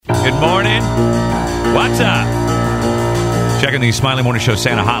Good morning. What's up? Checking the Smiley Morning Show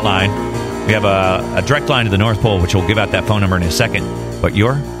Santa hotline. We have a direct line to the North Pole, which we'll give out that phone number in a second. But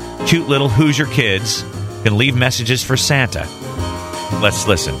your cute little Hoosier kids can leave messages for Santa. Let's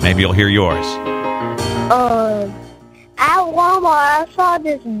listen. Maybe you'll hear yours. At Walmart, I saw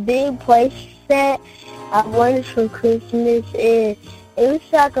this big place set I wanted for Christmas. It was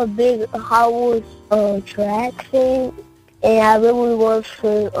like a big Hot Wheels track thing, and I really wanted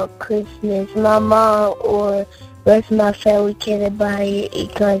for Christmas. My mom or the rest of my family couldn't buy it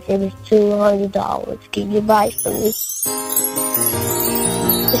because it was $200. Can you buy it for me? Is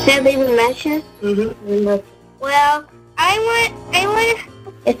that leave a message? Mm-hmm. Well, I want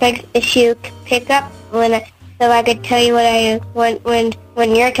it's like a shoe pickup so I could tell you what I want when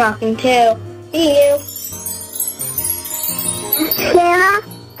you're talking too. See you. Santa,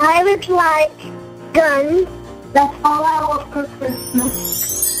 I would like guns. That's all I want for Christmas.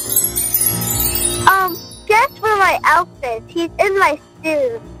 Just for my outfit. He's in my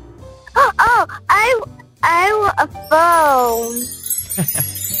suit. I want a phone.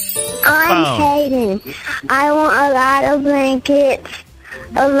 I'm Hayden. I want a lot of blankets,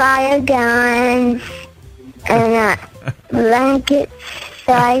 a lot of guns, and blankets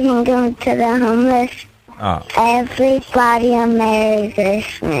so I can go to the homeless. Oh. Everybody a Merry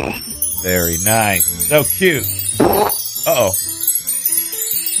Christmas. Very nice. So cute. Uh-oh.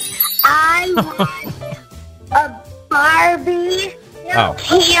 I want a Barbie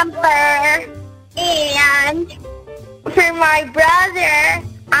camper, and for my brother,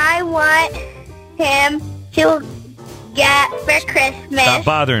 I want him to get for Christmas. Stop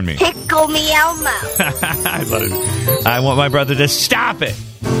bothering me. Tickle Me Elmo. I want my brother to stop it.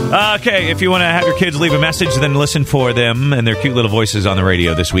 Okay, if you want to have your kids leave a message, then listen for them and their cute little voices on the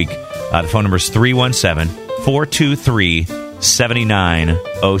radio this week. The phone number is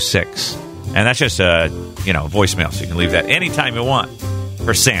 317-423-7906. And that's just a voicemail, so you can leave that anytime you want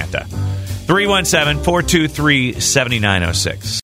for Santa. 317-423-7906.